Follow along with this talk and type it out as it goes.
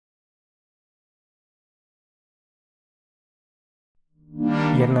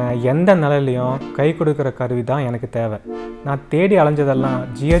என்னை எந்த நிலையிலையும் கை கொடுக்குற கருவி தான் எனக்கு தேவை. நான் தேடி அலைஞ்சதெல்லாம்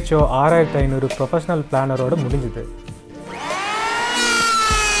GHO 6500 ப்ரொஃபஷனல் பிளானரோடு முடிஞ்சுது.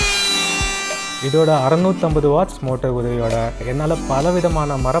 இதோட 650 வாட்ஸ் மோட்டர் உதவியோட என்னால்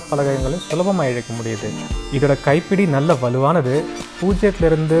பலவிதமான மரப்பலகைகளும் சுலபமாக இழைக்க முடியுது. இதோட கைப்பிடி நல்ல வலுவானது.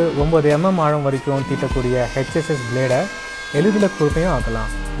 0லிருந்து 9 mm ஆழம் வரைக்கும் தீட்டக்கூடிய HSS பிளேடை எளிதில் கூர்மையும்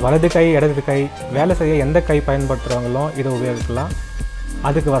ஆக்கலாம். வலது கை இடது கை வேலை செய்ய எந்த கை பயன்படுத்துகிறவங்களும் இதை உபயோகிக்கலாம்.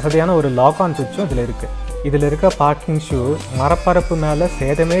 அதுக்கு வசதியான ஒரு லாக் ஆன் சுவிட்சும் இதில் இருக்குது. இதில் இருக்க பார்க்கிங் ஷூ மரப்பரப்பு மேலே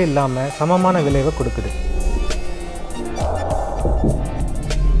சேதமே இல்லாமல் சமமான விளைவை கொடுக்குது.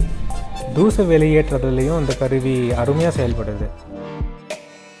 தூசு வெளியேற்றுறதுலேயும் இந்த கருவி அருமையாக செயல்படுது.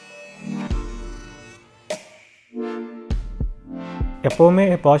 எப்போவுமே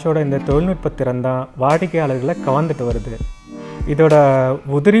பாஷோட இந்த தொழில்நுட்ப திறன் தான் வாடிக்கையாளர்களை கவர்ந்துட்டு வருது. இதோட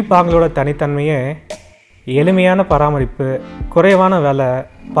உதிரி பாங்களோட தனித்தன்மையே எளிமையான பராமரிப்பு, குறைவான விலை,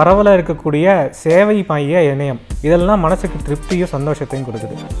 பரவலாக இருக்கக்கூடிய சேவை மைய இணையம், இதெல்லாம் மனசுக்கு திருப்தியும் சந்தோஷத்தையும்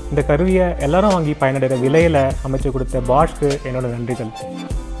கொடுக்குது. இந்த கருவியை எல்லாரும் வாங்கி பயனடைகிற விலையில் அமைச்சு கொடுத்த பாஷ்க்கு என்னோட நன்றிகள்.